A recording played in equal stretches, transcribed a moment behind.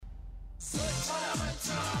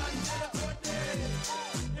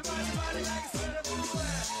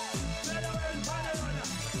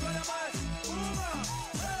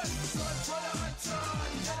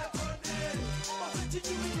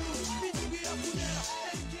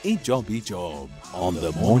Ijob on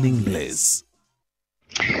the Morning Bliss.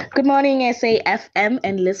 Good morning, SAFM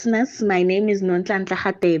and listeners. My name is Nonhlanhla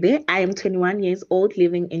Gadebe. I am 21 years old,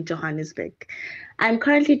 living in Johannesburg. I'm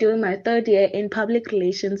currently doing my third year in Public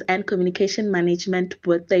Relations and Communication Management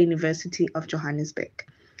with the University of Johannesburg.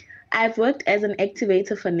 I've worked as an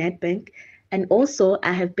activator for Nedbank, and also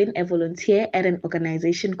I have been a volunteer at an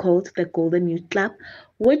organization called the Golden Youth Club,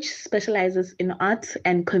 which specializes in arts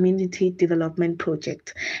and community development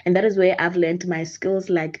projects. And that is where I've learned my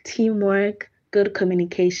skills like teamwork, good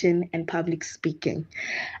communication, and public speaking.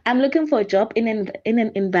 I'm looking for a job in an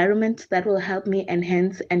environment that will help me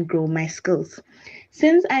enhance and grow my skills.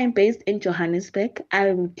 Since I am based in Johannesburg,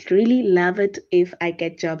 I would really love it if I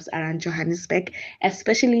get jobs around Johannesburg,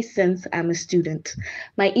 especially since I'm a student.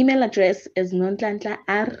 My email address is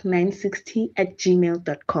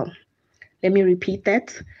nonhlanhlar960@gmail.com. Let me repeat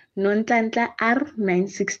that,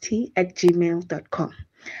 nonhlanhlar960@gmail.com.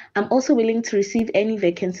 I'm also willing to receive any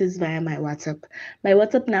vacancies via my WhatsApp. My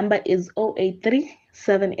WhatsApp number is 083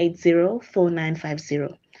 780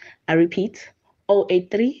 4950. I repeat,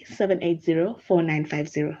 083 780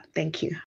 4950. Thank you.